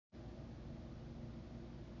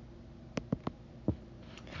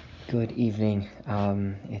Good evening.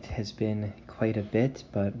 It has been quite a bit,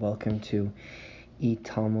 but welcome to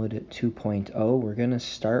eTalmud 2.0. We're going to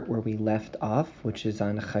start where we left off, which is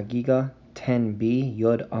on Chagiga 10b,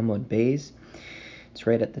 Yod Amud Beis. It's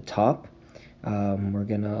right at the top. We're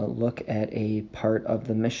going to look at a part of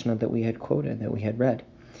the Mishnah that we had quoted, that we had read.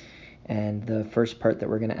 And the first part that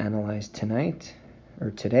we're going to analyze tonight,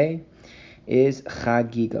 or today, is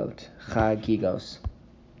Chagigos.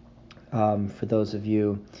 For those of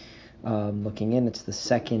you looking in, it's the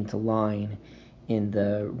second line in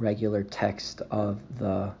the regular text of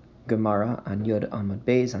the Gemara on Yod Amud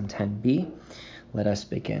Beis on 10b. Let us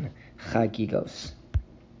begin. Chagigos.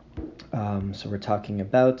 So we're talking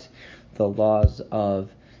about the laws of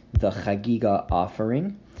the Chagiga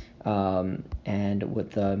offering. And what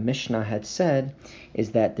the Mishnah had said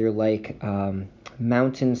is that they're like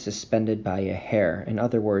mountains suspended by a hair. In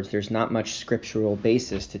other words, there's not much scriptural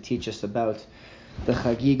basis to teach us about the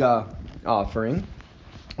Chagiga offering,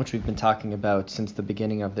 which we've been talking about since the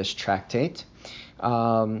beginning of this tractate,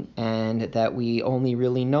 and that we only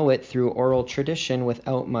really know it through oral tradition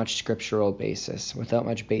without much scriptural basis, without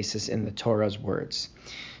much basis in the Torah's words.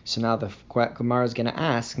 So now the Gemara is going to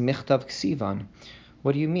ask, Michtav Ksivan,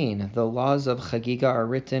 what do you mean? The laws of Chagiga are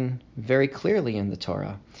written very clearly in the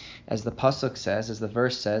Torah. As the Pasuk says, as the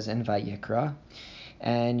verse says in Vayikra,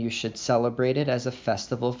 and you should celebrate it as a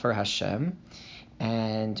festival for Hashem.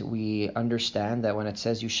 And we understand that when it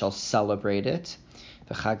says you shall celebrate it,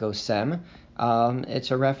 the Chagosem,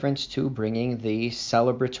 it's a reference to bringing the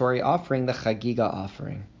celebratory offering, the Chagiga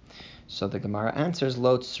offering. So the Gemara answers,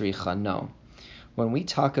 Lo tzricha, no. When we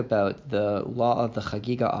talk about the law of the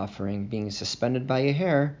Chagiga offering being suspended by a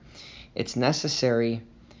hair, it's necessary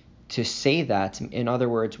to say that. In other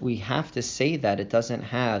words, we have to say that it doesn't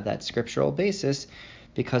have that scriptural basis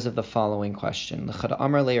because of the following question. L'chad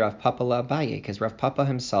amar le Rav Papa la Abaye, because Rav Papa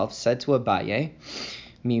himself said to Abaye,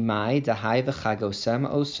 Mimai dahai v'chagosem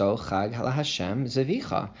oso chag laHashem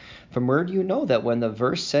zevicha. From where do you know that when the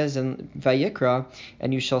verse says in Vayikra,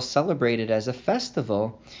 and you shall celebrate it as a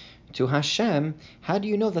festival to Hashem, how do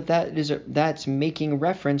you know that that's making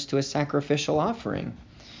reference to a sacrificial offering?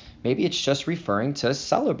 Maybe it's just referring to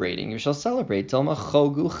celebrating. You shall celebrate. Dilma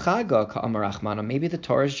chogu chaga ka'amar Rachmana. Maybe the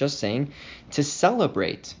Torah is just saying to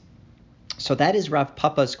celebrate. So that is Rav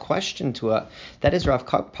Papa's question to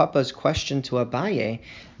Abaye,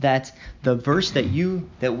 that the verse that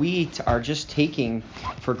we are just taking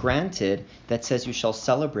for granted that says you shall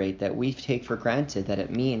celebrate, that we take for granted that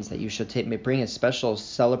it means that you should bring a special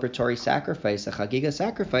celebratory sacrifice, a Chagiga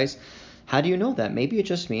sacrifice. How do you know that? Maybe it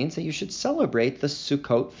just means that you should celebrate the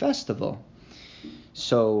Sukkot festival.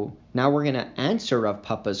 So now we're going to answer Rav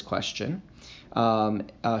Papa's question. So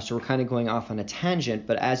we're kind of going off on a tangent,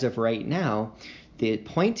 but as of right now, the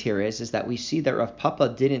point here is that we see that Rav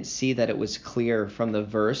Papa didn't see that it was clear from the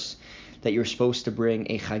verse that you're supposed to bring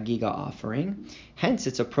a Chagiga offering. Hence,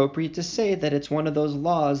 it's appropriate to say that it's one of those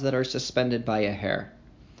laws that are suspended by a hair.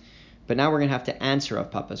 But now we're going to have to answer Rav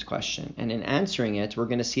Papa's question. And in answering it, we're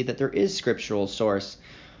going to see that there is scriptural source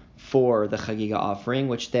for the Chagiga offering,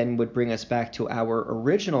 which then would bring us back to our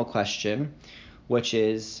original question, which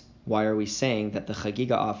is, why are we saying that the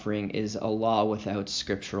Chagiga offering is a law without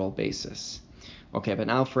scriptural basis? Okay, but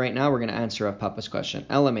now for right now, we're going to answer Rav Papa's question.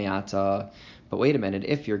 Elameata, but wait a minute,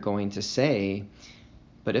 if you're going to say,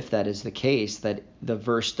 but if that is the case, that the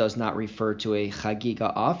verse does not refer to a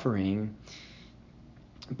Chagiga offering,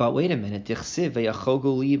 but wait a minute, there's a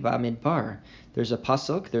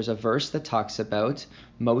pasuk, there's a verse that talks about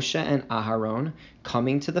Moshe and Aharon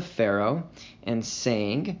coming to the Pharaoh and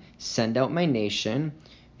saying, send out my nation,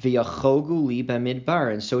 v'yachogu li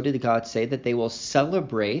b'midbar. And so did God say that they will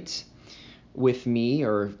celebrate with me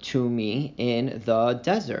or to me in the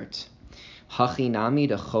desert. Hachinami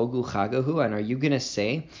dechogu chagahu. And are you going to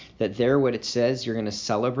say that there what it says you're going to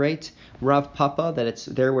celebrate, Rav Papa, that it's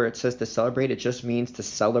there where it says to celebrate, it just means to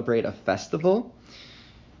celebrate a festival?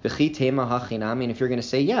 V'chitema hachinami. And if you're going to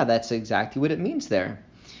say, yeah, that's exactly what it means there.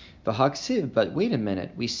 V'haksiv. But wait a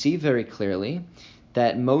minute, we see very clearly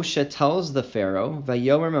that Moshe tells the Pharaoh,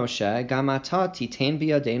 Vayomer Moshe, Gamata titain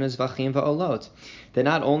biyadenu zvachim va'olot, that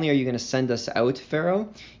not only are you going to send us out, Pharaoh,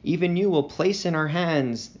 even you will place in our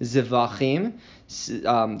hands zivachim,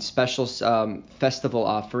 special festival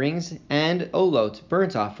offerings, and olot,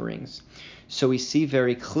 burnt offerings. So we see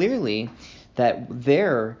very clearly that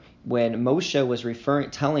there, when Moshe was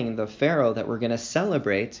telling the Pharaoh that we're going to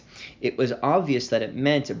celebrate, it was obvious that it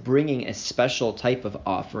meant bringing a special type of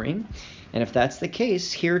offering. And if that's the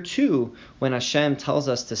case, here too, when Hashem tells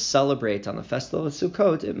us to celebrate on the festival of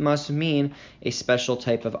Sukkot, it must mean a special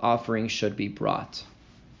type of offering should be brought.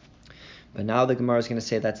 But now the Gemara is going to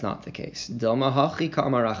say that's not the case. Dilma hachi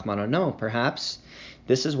ka'amar Rachmana. No, perhaps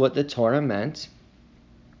this is what the Torah meant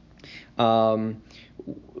when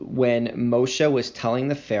Moshe was telling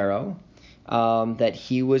the Pharaoh that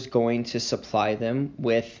he was going to supply them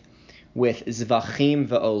with zvachim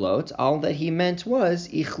ve'olot. All that he meant was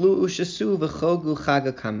ichlu ushasu v'chogu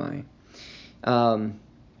chaga kamai.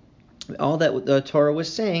 All that the Torah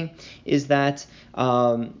was saying is that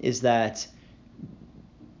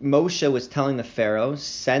Moshe was telling the Pharaoh,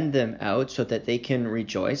 send them out so that they can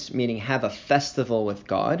rejoice, meaning have a festival with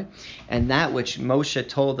God. And that which Moshe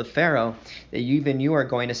told the Pharaoh, that even you are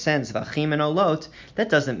going to send zvachim and olot, that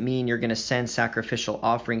doesn't mean you're going to send sacrificial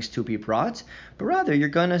offerings to be brought, but rather you're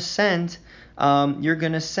going to send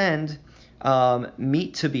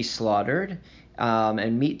meat to be slaughtered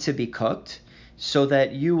and meat to be cooked, so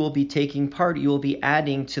that you will be taking part, you will be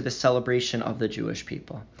adding to the celebration of the Jewish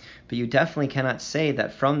people. But you definitely cannot say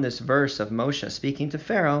that from this verse of Moshe speaking to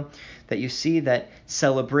Pharaoh, that you see that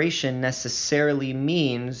celebration necessarily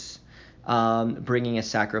means bringing a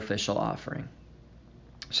sacrificial offering.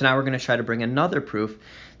 So now we're going to try to bring another proof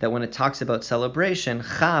that when it talks about celebration,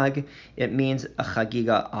 chag, it means a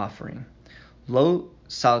chagiga offering. Lo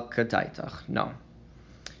salkadaitach. No.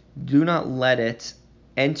 Do not let it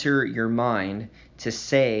enter your mind to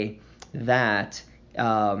say that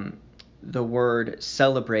the word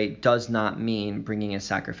celebrate does not mean bringing a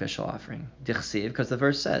sacrificial offering. Dichsiv, because the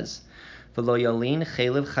verse says, V'lo yalin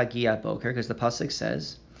chelev chagi aboker, because the pasuk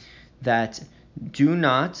says that do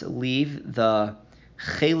not leave the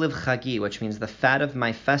chelev chagi, which means the fat of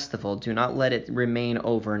my festival, do not let it remain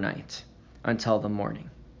overnight until the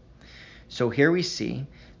morning. So here we see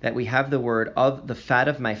that we have the word of the fat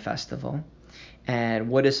of my festival. And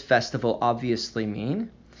what does festival obviously mean?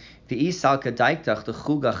 If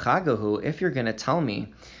you're going to tell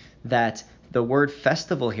me that the word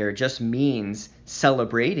festival here just means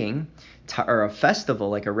celebrating, or a festival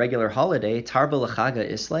like a regular holiday, tarba l'chaga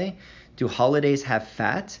isle, do holidays have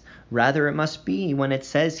fat? Rather, it must be when it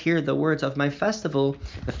says here the words of my festival,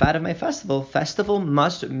 the fat of my festival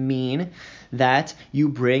must mean that you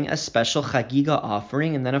bring a special chagiga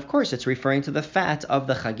offering, and then of course it's referring to the fat of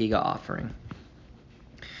the chagiga offering.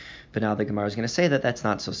 But now the Gemara is going to say that that's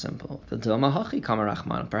not so simple.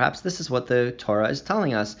 Perhaps this is what the Torah is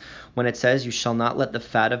telling us when it says, you shall not let the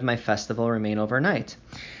fat of my festival remain overnight.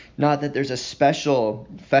 Not that there's a special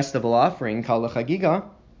festival offering called a chagiga,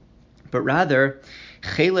 but rather,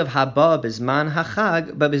 chelev haba bizman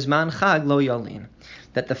hachag, babizman chag lo yalin.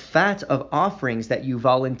 That the fat of offerings that you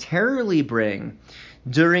voluntarily bring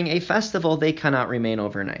during a festival, they cannot remain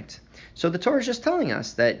overnight. So the Torah is just telling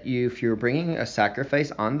us that if you're bringing a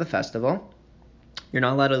sacrifice on the festival, you're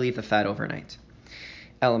not allowed to leave the fat overnight.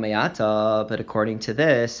 Elamayata, but according to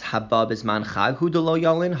this, haba bizman chag hu lo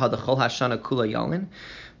yalin, hadachol hashana kula yalin.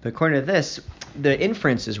 But according to this, the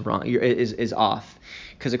inference is wrong, is off.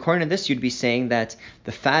 Because according to this, you'd be saying that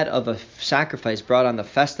the fat of a sacrifice brought on the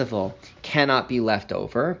festival cannot be left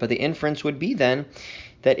over. But the inference would be then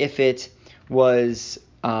that if it was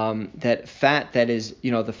that fat that is,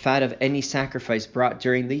 the fat of any sacrifice brought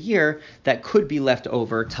during the year, that could be left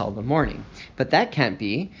over till the morning. But that can't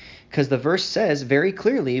be, because the verse says very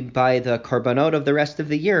clearly, by the karbanot of the rest of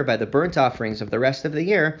the year, by the burnt offerings of the rest of the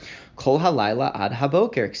year, kol halayla ad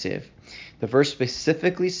haboker ksiv. The verse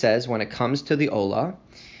specifically says when it comes to the olah,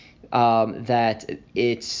 that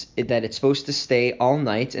it's supposed to stay all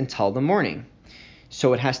night until the morning.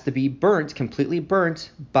 So it has to be burnt, completely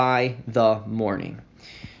burnt by the morning.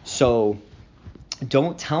 So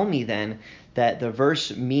don't tell me then that the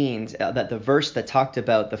verse means that the verse that talked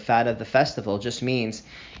about the fat of the festival just means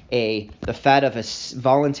the fat of a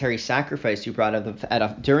voluntary sacrifice you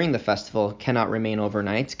brought during the festival cannot remain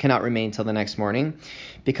overnight, cannot remain till the next morning,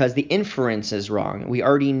 because the inference is wrong. We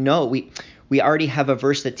already know, we already have a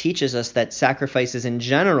verse that teaches us that sacrifices in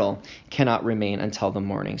general cannot remain until the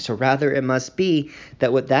morning. So rather it must be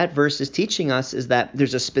that what that verse is teaching us is that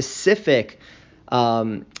there's a specific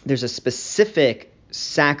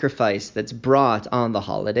sacrifice that's brought on the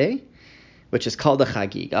holiday, which is called a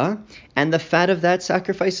chagiga, and the fat of that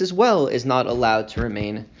sacrifice as well is not allowed to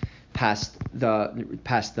remain past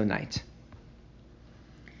the night.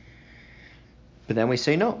 But then we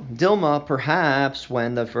say no. Dilma, perhaps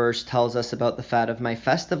when the verse tells us about the fat of my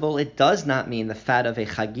festival, it does not mean the fat of a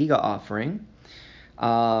chagiga offering.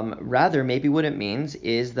 Rather, maybe what it means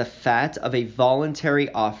is the fat of a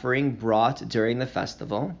voluntary offering brought during the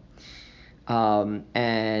festival.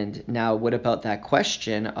 And now what about that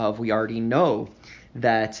question of, we already know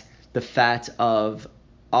that the fat of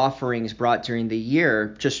offerings brought during the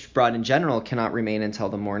year, just brought in general, cannot remain until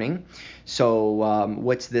the morning. So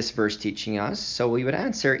what's this verse teaching us? So we would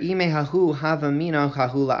answer, if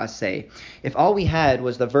all we had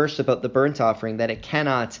was the verse about the burnt offering, that it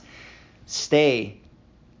cannot stay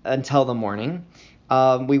until the morning,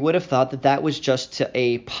 we would have thought that was just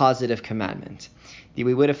a positive commandment.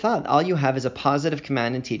 We would have thought all you have is a positive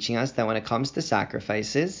commandment teaching us that when it comes to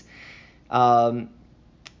sacrifices,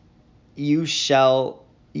 you shall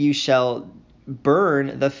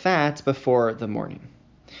burn the fat before the morning.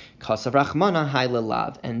 Kasav Rachmana Hai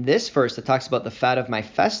Lelav. And this verse that talks about the fat of my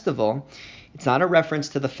festival, it's not a reference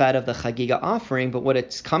to the fat of the Chagiga offering, but what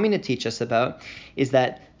it's coming to teach us about is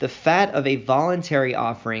that the fat of a voluntary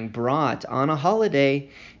offering brought on a holiday,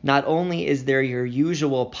 not only is there your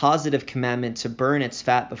usual positive commandment to burn its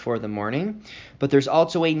fat before the morning, but there's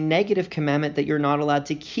also a negative commandment that you're not allowed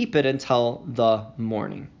to keep it until the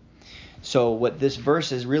morning. So what this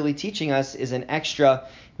verse is really teaching us is an extra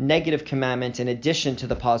negative commandment in addition to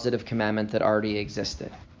the positive commandment that already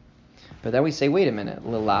existed. But then we say, wait a minute,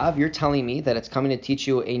 Lilav, you're telling me that it's coming to teach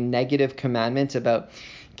you a negative commandment about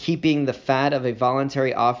keeping the fat of a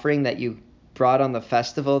voluntary offering that you brought on the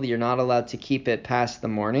festival, that you're not allowed to keep it past the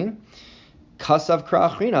morning? Kasav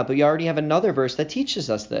Kra'achrina, but you already have another verse that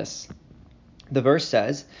teaches us this. The verse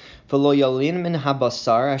says, V'lo yolin min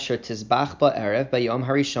habasar asher tizbach ba'erev b'yom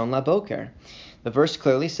harishon laboker. The verse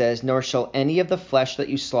clearly says, nor shall any of the flesh that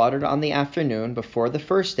you slaughtered on the afternoon before the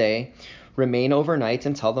first day remain overnight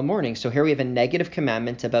until the morning. So here we have a negative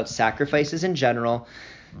commandment about sacrifices in general,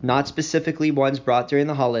 not specifically ones brought during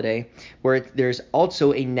the holiday, where there's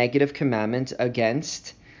also a negative commandment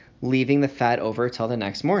against leaving the fat over till the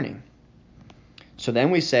next morning. So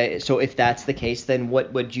then we say, so if that's the case, then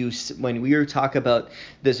what would you, when we talk about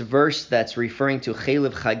this verse that's referring to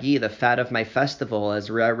Chelev Chagi, the fat of my festival, as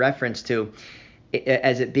a reference to,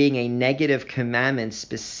 as it being a negative commandment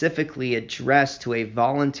specifically addressed to a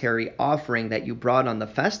voluntary offering that you brought on the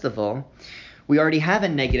festival, we already have a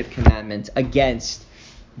negative commandment against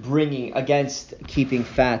keeping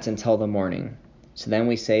fat until the morning. So then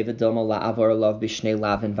we say, V'doma la'avor lav b'shnei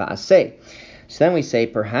lavin va'aseh. So then we say,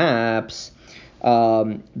 perhaps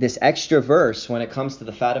this extra verse, when it comes to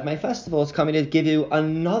the fat of my festival, is coming to give you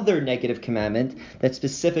another negative commandment that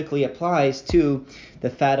specifically applies to the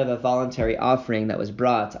fat of a voluntary offering that was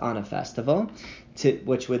brought on a festival,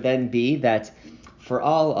 which would then be that for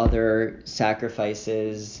all other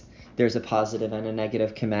sacrifices, there's a positive and a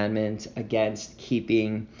negative commandment against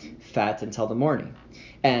keeping fat until the morning.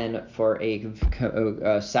 And for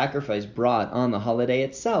a sacrifice brought on the holiday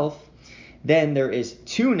itself, then there is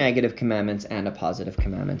two negative commandments and a positive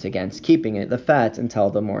commandment against keeping the fat until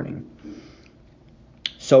the morning.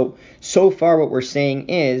 So far what we're saying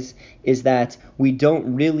is that we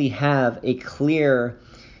don't really have a clear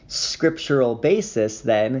scriptural basis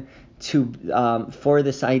then for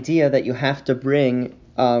this idea that you have to bring,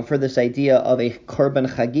 for this idea of a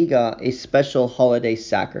Korban Chagiga, a special holiday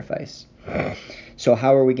sacrifice. So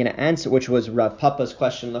how are we going to answer, which was Rav Papa's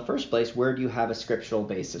question in the first place, where do you have a scriptural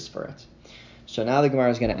basis for it? So now the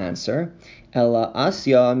Gemara is going to answer, Ela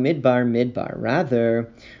Asya Midbar.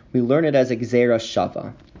 Rather, we learn it as Gzeira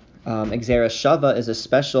Shava. Gzeira Shava is a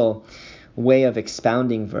special way of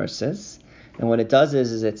expounding verses. And what it does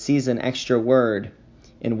is it sees an extra word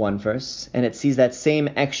in one verse, and it sees that same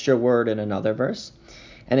extra word in another verse.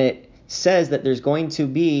 And it says that there's going to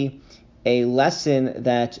be a lesson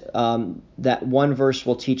that one verse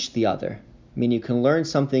will teach the other. I mean, you can learn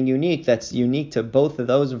something unique that's unique to both of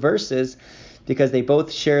those verses because they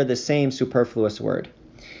both share the same superfluous word.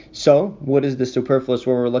 So, what is the superfluous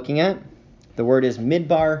word we're looking at? The word is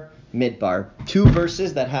midbar. Two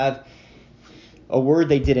verses that have a word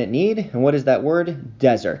they didn't need. And what is that word?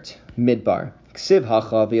 Desert. Midbar. Ksiv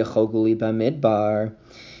hacha v'yachoguli b'midbar.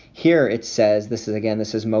 Here it says, this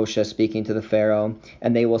is Moshe speaking to the Pharaoh,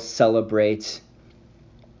 and they will celebrate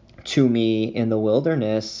to me in the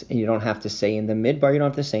wilderness. And you don't have to say in the midbar, you don't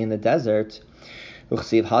have to say in the desert.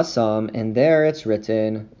 Uchsiv hasam, and there it's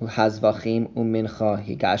written, Uhazvachim umincha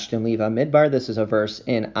higashtem liva midbar. This is a verse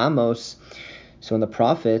in Amos, so in the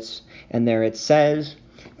prophets, and there it says,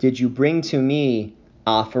 did you bring to me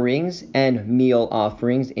offerings and meal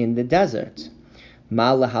offerings in the desert?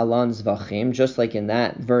 Ma lahalan zvachim, just like in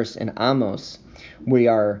that verse in Amos, we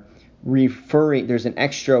are referring, there's an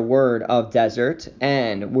extra word of desert,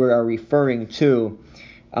 and we are referring to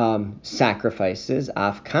sacrifices.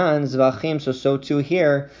 Afkan zvachim, so too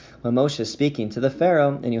here, when Moshe is speaking to the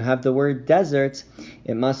Pharaoh, and you have the word desert,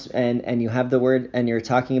 it must, and you have the word, and you're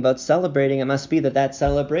talking about celebrating, it must be that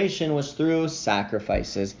celebration was through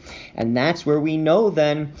sacrifices. And that's where we know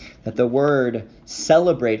then that the word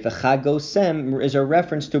celebrate, v'chagosem, is a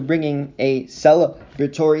reference to bringing a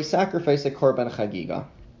celebratory sacrifice, a korban chagiga.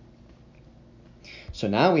 So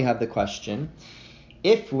now we have the question,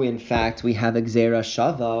 if we in fact we have a Gzeira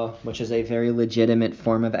Shava, which is a very legitimate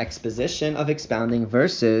form of exposition, of expounding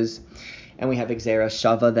verses, and we have a Gzeira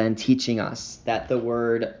Shava then teaching us that the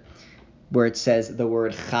word, where it says the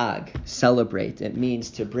word chag, celebrate, it means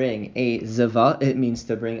to bring a zava, it means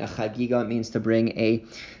to bring a chagiga, it means to bring a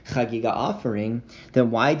chagiga offering, then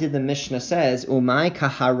why did the Mishnah says, umay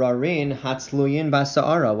kahararin hatzluyin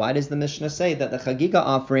basa'ara? Why does the Mishnah say that the chagiga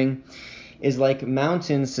offering is like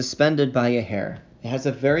mountains suspended by a hair? It has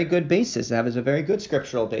a very good basis. It has a very good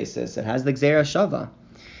scriptural basis. It has the Gzeira Shava.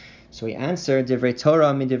 So we answer, Divrei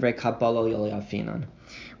Torah mi Divrei Kabbalah yafinan.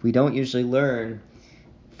 We don't usually learn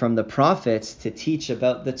from the prophets to teach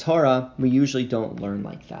about the Torah. We usually don't learn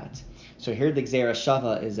like that. So here the Gzeira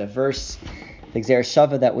Shava is a verse. The Gzeira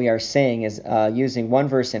Shava that we are saying is using one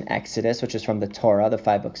verse in Exodus, which is from the Torah, the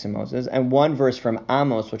 5 books of Moses, and one verse from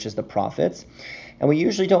Amos, which is the prophets. And we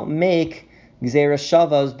usually don't make Gzeira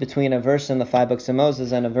Shavas between a verse in the 5 books of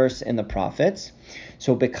Moses and a verse in the prophets.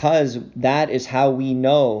 So because that is how we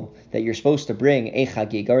know that you're supposed to bring a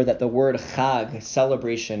chagiga, or that the word chag,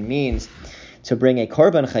 celebration, means to bring a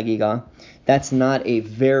korban chagiga, that's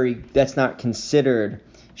not considered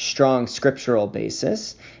strong scriptural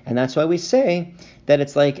basis. And that's why we say that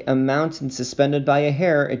it's like a mountain suspended by a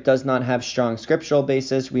hair. It does not have strong scriptural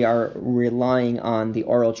basis. We are relying on the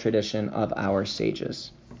oral tradition of our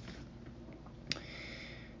sages.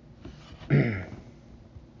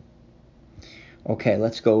 Okay,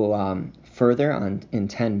 let's go further on in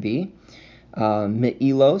 10b.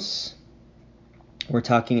 Me'ilos. We're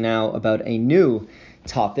talking now about a new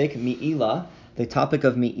topic, Me'ilah. The topic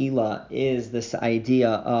of Me'ilah is this idea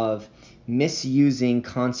of misusing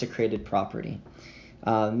consecrated property.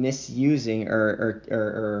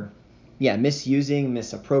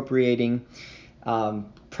 Misappropriating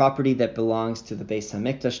property that belongs to the Beis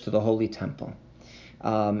Hamikdash, to the Holy Temple.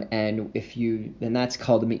 And that's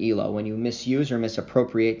called Me'ilah. When you misuse or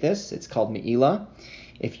misappropriate this, it's called Me'ilah.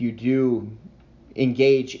 If you do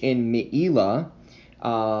engage in Me'ilah,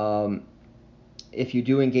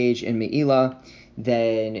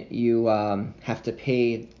 then you have to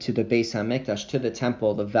pay to the Beis Hamikdash, to the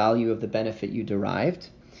temple, the value of the benefit you derived,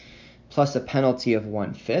 plus a penalty of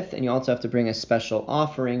 1/5. And you also have to bring a special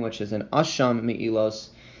offering, which is an Asham Me'ilos,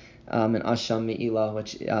 an Asham Me'ilah,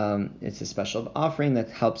 which it's a special offering that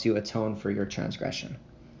helps you atone for your transgression.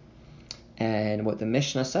 And what the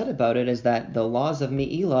Mishnah said about it is that the laws of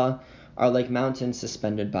Me'ilah are like mountains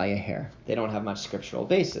suspended by a hair. They don't have much scriptural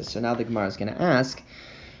basis. So now the Gemara is going to ask,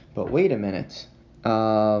 but wait a minute.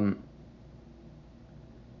 But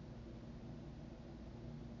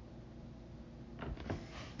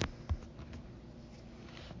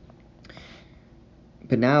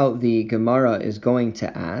now the Gemara is going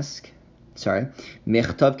to ask, Michtav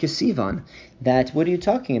Kesivan, that what are you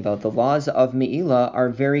talking about? The laws of Me'ilah are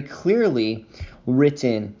very clearly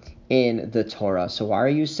written in the Torah. So why are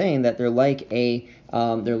you saying that they're like a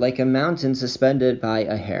mountain suspended by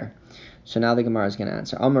a hair? So now the Gemara is going to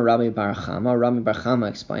answer. Amar Rabbi Bar Chama. Rabbi Bar Chama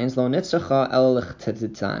explains, Lo nitzacha el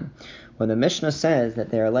l'chtetitan. When the Mishnah says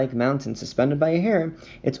that they are like mountains suspended by a hair,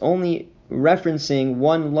 it's only referencing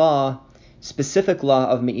one law, specific law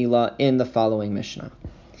of Me'ilah in the following Mishnah.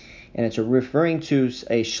 And it's referring to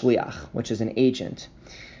a shliach, which is an agent.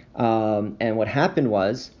 And what happened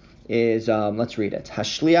is let's read it.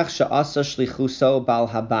 Hashliach sha'asa shlichuso bal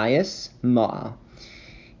habayis ma'a.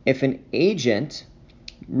 If an agent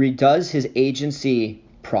redoes his agency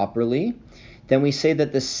properly, then we say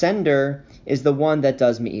that the sender is the one that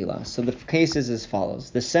does Me'ilah. So the case is as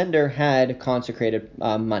follows. The sender had consecrated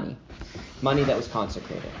money that was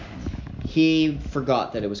consecrated. He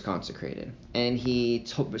forgot that it was consecrated, and he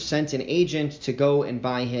sent an agent to go and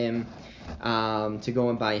buy him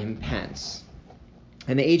pants.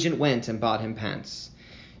 And the agent went and bought him pants,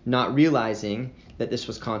 not realizing that this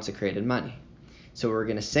was consecrated money. So what we're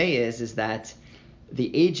going to say is that the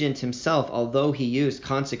agent himself, although he used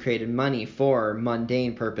consecrated money for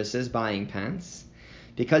mundane purposes, buying pants,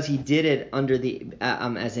 because he did it under the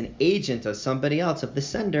as an agent of somebody else, of the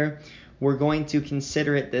sender, we're going to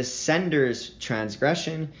consider it the sender's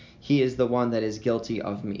transgression. He is the one that is guilty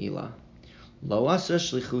of Me'ilah. Lo asa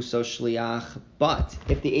shlichuso shliach. But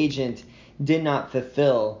if the agent did not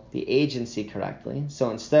fulfill the agency correctly,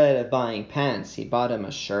 so instead of buying pants, he bought him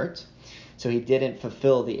a shirt, so he didn't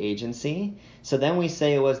fulfill the agency. So then we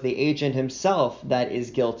say it was the agent himself that is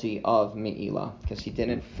guilty of me'ilah, because he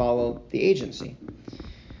didn't follow the agency.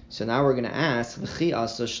 So now we're going to ask,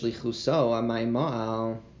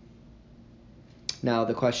 now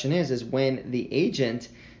the question is when the agent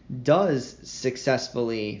does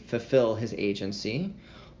successfully fulfill his agency,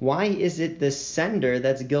 why is it the sender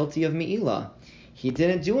that's guilty of me'ilah? He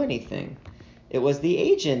didn't do anything. It was the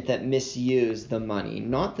agent that misused the money,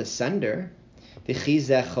 not the sender. Are you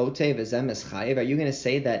going to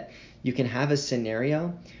say that you can have a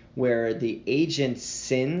scenario where the agent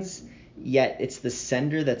sins, yet it's the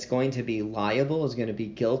sender that's going to be liable, is going to be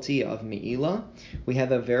guilty of me'ilah? We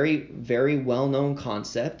have a very, very well-known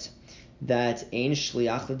concept that ein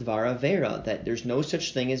shliach l'dvar avera, that there's no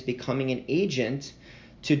such thing as becoming an agent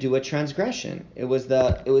to do a transgression. It was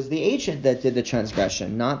the agent that did the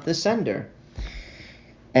transgression, not the sender.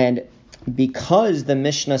 And because the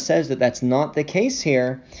Mishnah says that that's not the case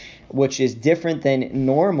here, which is different than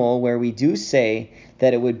normal, where we do say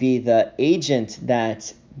that it would be the agent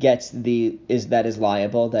that is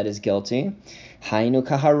liable, that is guilty. Hainu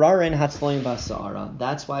kahararin hatzloim basara.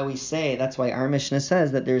 That's why our Mishnah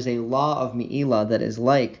says that there's a law of me'ilah that is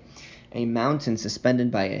like a mountain suspended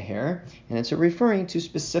by a hair, and it's referring to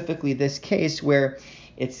specifically this case where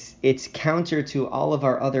it's counter to all of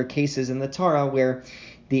our other cases in the Torah where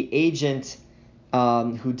the agent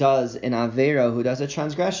who does an avera, who does a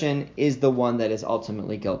transgression, is the one that is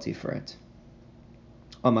ultimately guilty for it.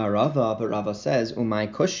 Amar Rava, but Rava says, Umay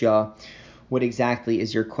Koshya, what exactly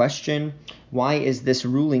is your question? Why is this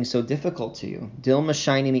ruling so difficult to you? Dilma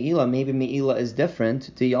shiny me'ilah, maybe me'ilah is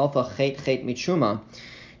different. Diyalfa chet mitruma,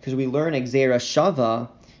 because we learn Gzeira Shava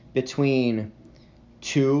between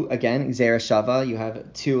two, again, Gzeira Shava, you have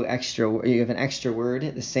an extra word,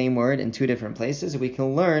 the same word in two different places. We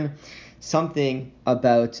can learn something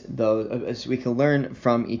about those, we can learn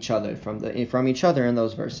from each other in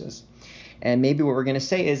those verses. And maybe what we're going to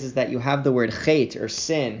say is that you have the word chet or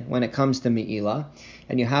sin when it comes to me'ilah,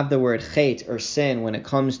 and you have the word chet or sin when it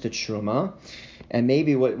comes to truma. And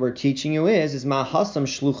maybe what we're teaching you is ma hasam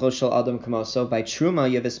shlucho shel adam kamoso. By truma,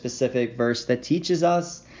 you have a specific verse that teaches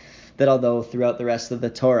us that although throughout the rest of the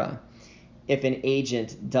Torah, if an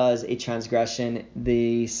agent does a transgression,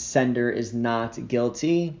 the sender is not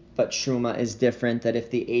guilty, but truma is different, that if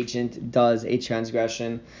the agent does a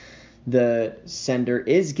transgression, the sender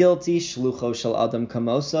is guilty, shlucho shel adam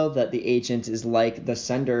kamoso, that the agent is like the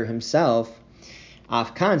sender himself.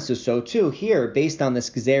 Afkan, so too, here, based on this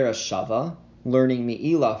Gzeira Shava, learning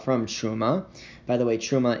me'ilah from truma. By the way,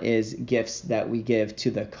 truma is gifts that we give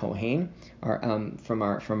to the kohen, from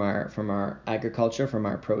our agriculture, from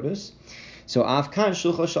our produce. So afkan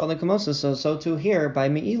shlucho shel adam kamoso. So too here by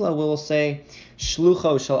me'ilah we will say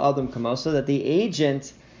shlucho shel adam kamoso, that the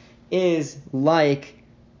agent is like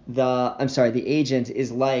the agent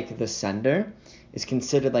is like the sender, is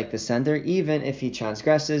considered like the sender. Even if he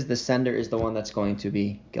transgresses, the sender is the one that's going to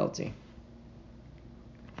be guilty.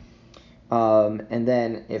 And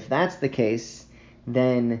then if that's the case,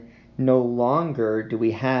 then no longer do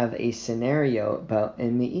we have a scenario about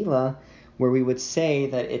in me'ilah where we would say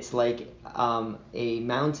that it's like a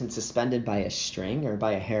mountain suspended by a string, or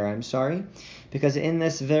by a hair, because in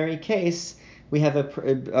this very case we have a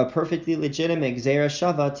perfectly legitimate Gzeira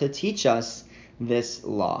Shava to teach us this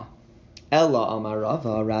law. Ella Amar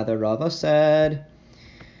Rava, rather Rava said,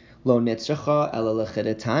 Lo nitzracha ela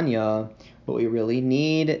lechidatanya. What we really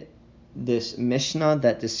need, this Mishnah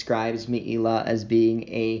that describes me'ilah as being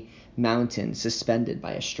a mountain suspended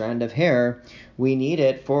by a strand of hair, we need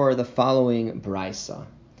it for the following brisa.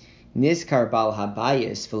 Nizkar bal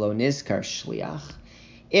habayis v'lo nizkar shliach.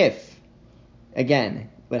 If, again,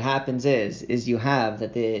 what happens is you have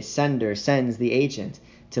that the sender sends the agent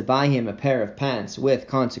to buy him a pair of pants with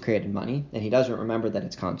consecrated money, and he doesn't remember that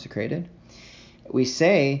it's consecrated. We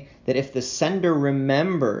say that if the sender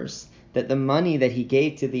remembers that the money that he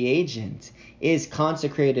gave to the agent is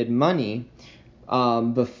consecrated money,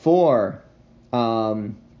 before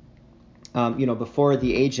the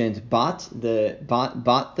agent bought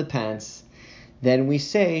the pants, then we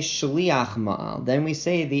say shliach ma'al. Then we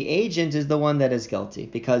say the agent is the one that is guilty,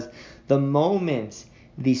 because the moment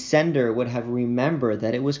the sender would have remembered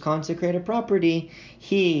that it was consecrated property,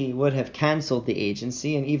 he would have canceled the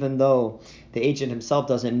agency. And even though the agent himself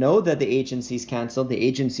doesn't know that the agency's canceled,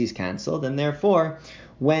 and therefore,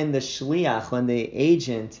 when the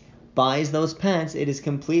agent buys those pants, it is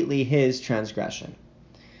completely his transgression.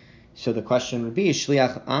 So the question would be,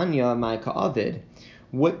 shliach anya mai ka'avid.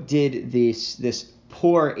 What did this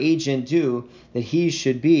poor agent do that he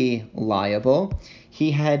should be liable?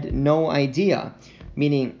 He had no idea.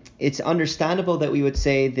 Meaning, it's understandable that we would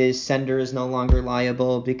say the sender is no longer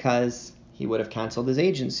liable because he would have canceled his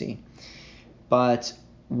agency. But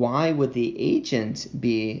why would the agent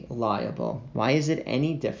be liable? Why is it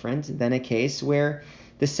any different than a case where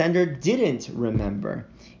the sender didn't remember?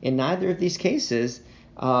 In neither of these cases,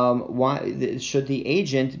 why should the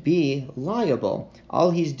agent be liable?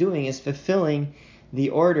 All he's doing is fulfilling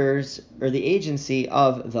the orders or the agency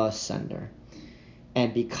of the sender.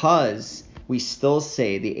 And because we still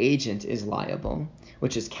say the agent is liable,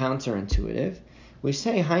 which is counterintuitive, we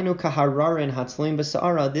say Hainu kahararin hatzlim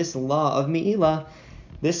b'sa'ara, this law of Me'ilah,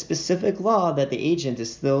 this specific law that the agent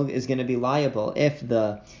is going to be liable if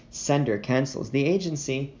the sender cancels the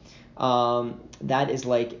agency, that is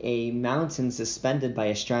like a mountain suspended by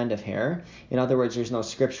a strand of hair. In other words, there's no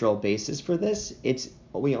scriptural basis for this.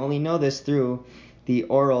 We only know this through the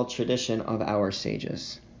oral tradition of our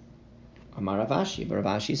sages. Amar Rav Ashi, but Rav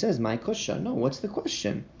Ashi says, "My kusha." No, what's the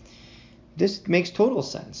question? This makes total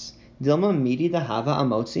sense. Dilma midi dahava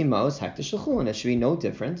amotzi mos hektish l'chul, and it should be no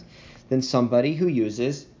different than somebody who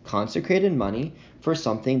uses consecrated money for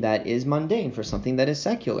something that is mundane, for something that is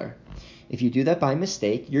secular. If you do that by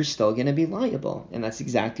mistake, you're still going to be liable, and that's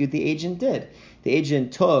exactly what the agent did. The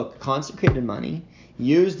agent took consecrated money,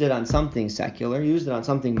 used it on something secular, used it on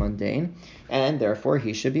something mundane, and therefore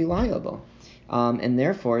he should be liable. And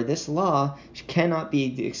therefore, this law cannot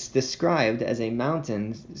be described as a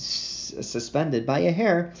mountain suspended by a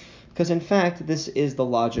hair, because in fact, this is the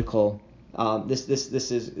logical. This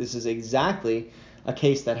is exactly a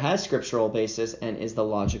case that has scriptural basis and is the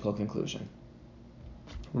logical conclusion.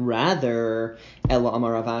 Rather, Ela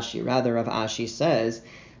Amar Rav Ashi. Rather, Rav Ashi says,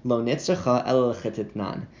 Lo nitzacha el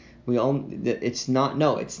chetitnan.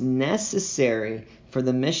 It's necessary for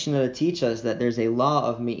the Mishnah to teach us that there's a law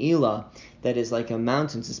of Me'ilah that is like a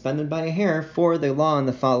mountain suspended by a hair for the law in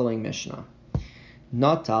the following Mishnah.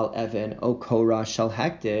 Natal Evan O Korah Shal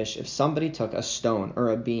Hektish, if somebody took a stone or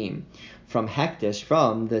a beam from Hektish,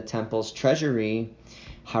 from the temple's treasury,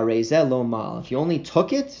 Hareze Lo Mal. If you only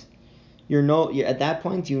took it, you're at that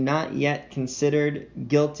point you're not yet considered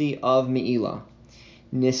guilty of Me'ilah.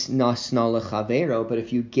 Nis nasna lechavero, but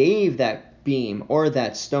if you gave that beam or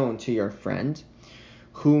that stone to your friend,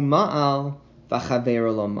 hu ma'al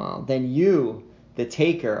v'chavero lo mal, then you, the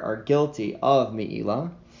taker, are guilty of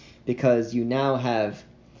Me'ilah, because you now have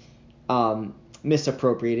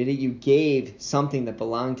misappropriated it. You gave something that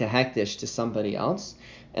belonged to Hektish to somebody else,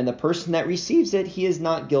 and the person that receives it, he is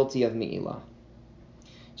not guilty of Me'ilah.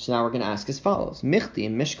 So now we're going to ask as follows. Michti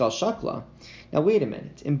and Mishkal Shakla. Now wait a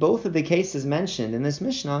minute. In both of the cases mentioned in this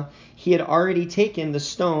Mishnah, he had already taken the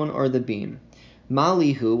stone or the beam.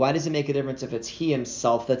 Malihu, why does it make a difference if it's he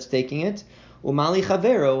himself that's taking it? Umali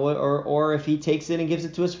Chavero, or if he takes it and gives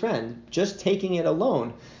it to his friend. Just taking it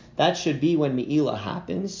alone, that should be when Me'ilah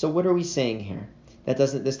happens. So what are we saying here?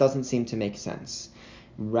 This doesn't seem to make sense.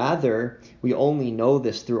 Rather, we only know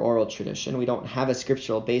this through oral tradition. We don't have a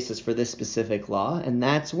scriptural basis for this specific law, and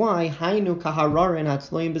that's why Hainu kahararin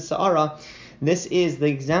hatzloim b'sa'ara. This is the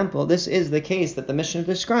example. This is the case that the Mishnah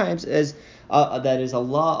describes as that is a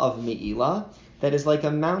law of Me'ilah that is like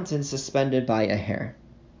a mountain suspended by a hair.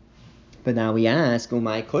 But now we ask,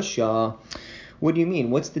 Umay Kushya, what do you mean?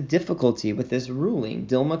 What's the difficulty with this ruling?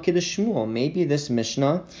 Dilma Kiddush Shmuel. Maybe this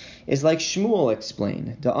Mishnah is like Shmuel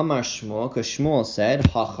explained. The Amar Shmuel, because Shmuel said,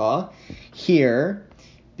 Hacha, here,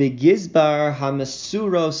 Begizbar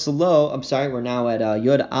Hamasuro Slo. I'm sorry, we're now at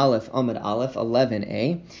Yod Aleph, Amud Aleph,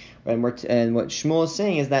 11a. And what Shmuel is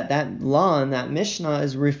saying is that law in that Mishnah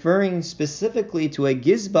is referring specifically to a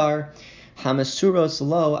Gizbar Hamasuros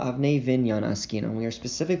lo avnei vinyan askinon. We are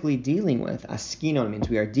specifically dealing with askinon, means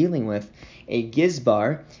we are dealing with a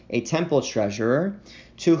gizbar, a temple treasurer,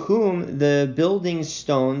 to whom the building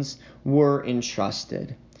stones were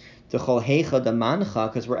entrusted. D'chol heicha damancha,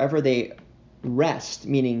 because wherever they rest,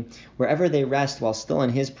 meaning wherever they rest while still on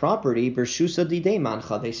his property, bershusa didei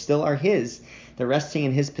mancha, they still are his. They're resting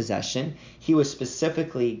in his possession. He was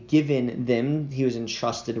specifically given them. He was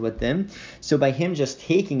entrusted with them. So by him just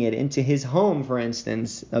taking it into his home, for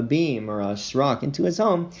instance, a beam or a shrak into his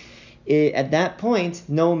home, at that point,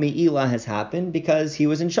 no Me'ilah has happened because he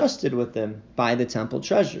was entrusted with them by the temple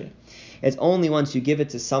treasury. It's only once you give it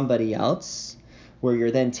to somebody else, where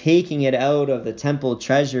you're then taking it out of the temple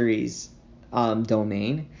treasury's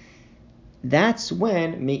domain, that's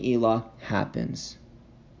when Me'ilah happens.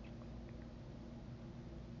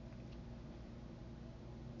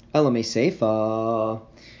 Elamei Seifa.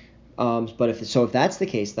 But if that's the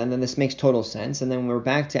case, then this makes total sense. And then we're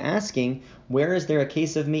back to asking, where is there a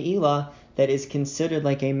case of Me'ilah that is considered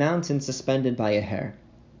like a mountain suspended by a hair?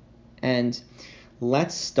 And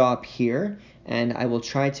let's stop here, and I will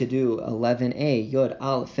try to do 11a, Yod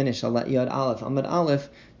Aleph, finish Yod Aleph, Amud Aleph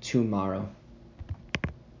tomorrow.